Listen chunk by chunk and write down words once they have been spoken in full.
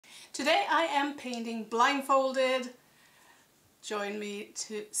Today I am painting blindfolded. Join me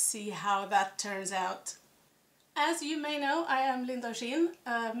to see how that turns out. As you may know, I am Ursin,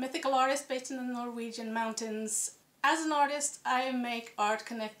 a mythical artist based in the Norwegian mountains. As an artist, I make art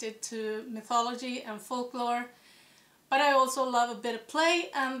connected to mythology and folklore, but I also love a bit of play,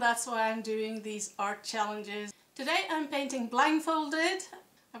 and that's why I'm doing these art challenges. Today I'm painting blindfolded.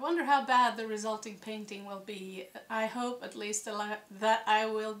 I wonder how bad the resulting painting will be. I hope at least that I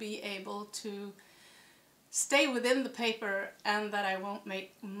will be able to stay within the paper and that I won't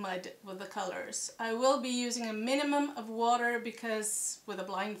make mud with the colors. I will be using a minimum of water because with a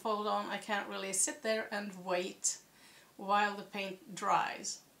blindfold on I can't really sit there and wait while the paint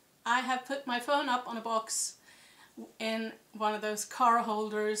dries. I have put my phone up on a box in one of those car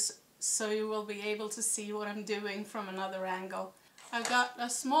holders so you will be able to see what I'm doing from another angle. I've got a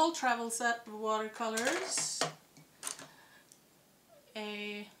small travel set of watercolors,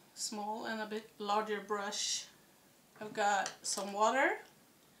 a small and a bit larger brush. I've got some water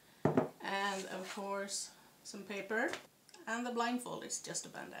and of course some paper, and the blindfold is just a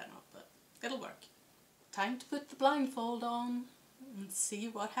bandana, but it'll work. Time to put the blindfold on and see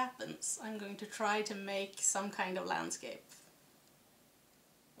what happens. I'm going to try to make some kind of landscape.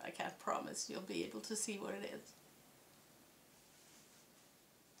 I can't promise you'll be able to see what it is.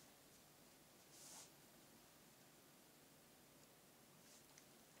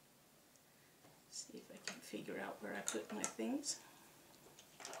 See if I can figure out where I put my things.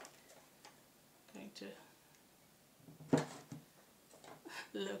 I'm going to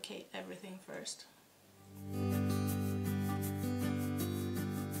locate everything first.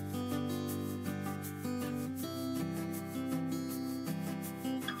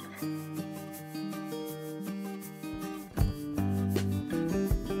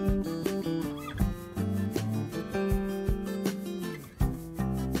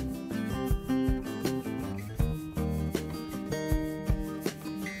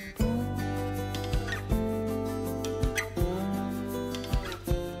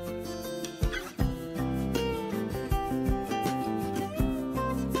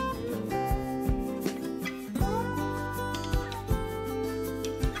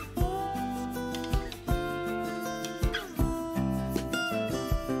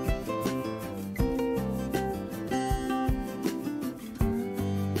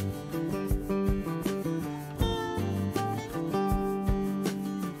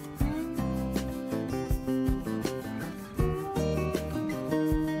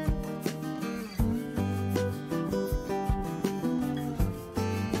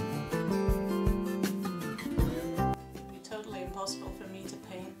 Impossible for me to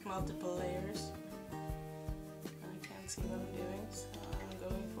paint multiple layers. I can't see what I'm doing, so I'm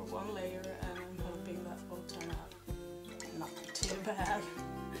going for one layer and I'm hoping that will turn out not too bad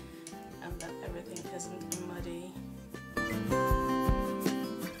and that everything isn't muddy.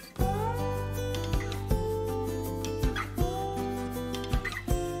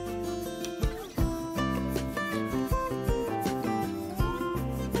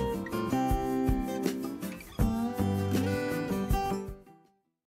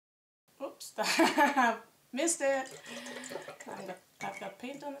 Missed it! I've got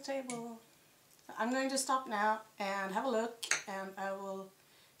paint on the table. I'm going to stop now and have a look, and I will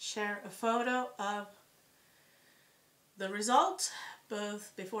share a photo of the result,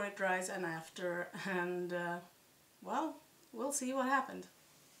 both before it dries and after, and well, we'll see what happened.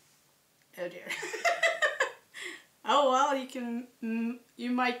 Oh dear. Oh well,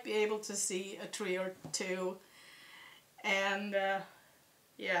 you might be able to see a tree or two, and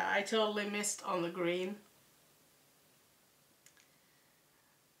yeah, I totally missed on the green.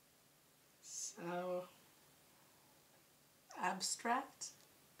 So, abstract,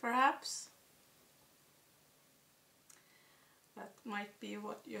 perhaps? That might be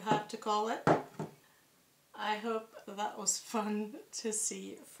what you have to call it. I hope that was fun to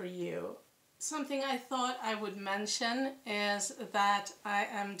see for you. Something I thought I would mention is that I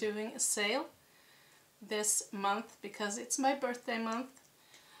am doing a sale this month because it's my birthday month.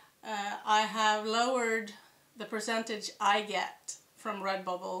 I have lowered the percentage I get from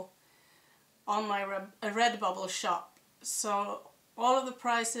Redbubble on my Redbubble shop. So all of the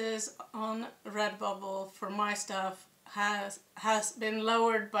prices on Redbubble for my stuff has been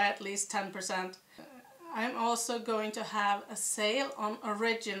lowered by at least 10%. I'm also going to have a sale on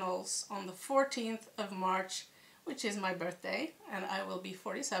originals on the 14th of March, which is my birthday, and I will be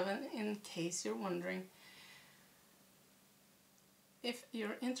 47 in case you're wondering. If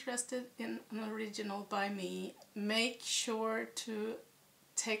you're interested in an original by me, make sure to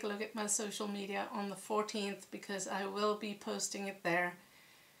take a look at my social media on the 14th because I will be posting it there.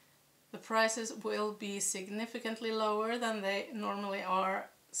 prices will be significantly lower than they normally are,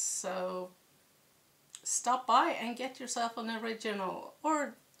 so stop by and get yourself an original,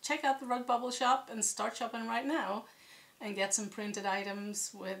 or check out the Redbubble shop and start shopping right now and get some printed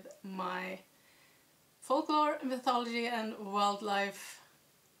items with my folklore, mythology and wildlife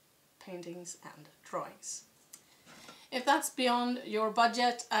paintings and drawings. If that's beyond your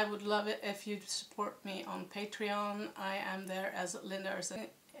budget, I would love it if you'd support me on Patreon. I am there as Linda Ursin,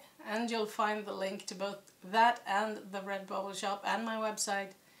 and you'll find the link to both that and the Redbubble shop and my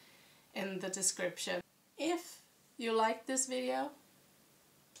website in the description. If you liked this video,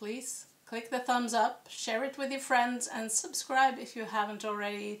 please click the thumbs up, share it with your friends, and subscribe if you haven't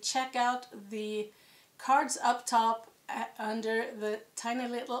already. Check out the cards up top under the tiny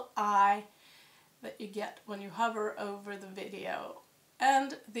little eye that you get when you hover over the video,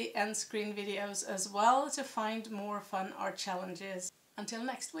 and the end screen videos as well to find more fun art challenges. Until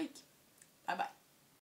next week.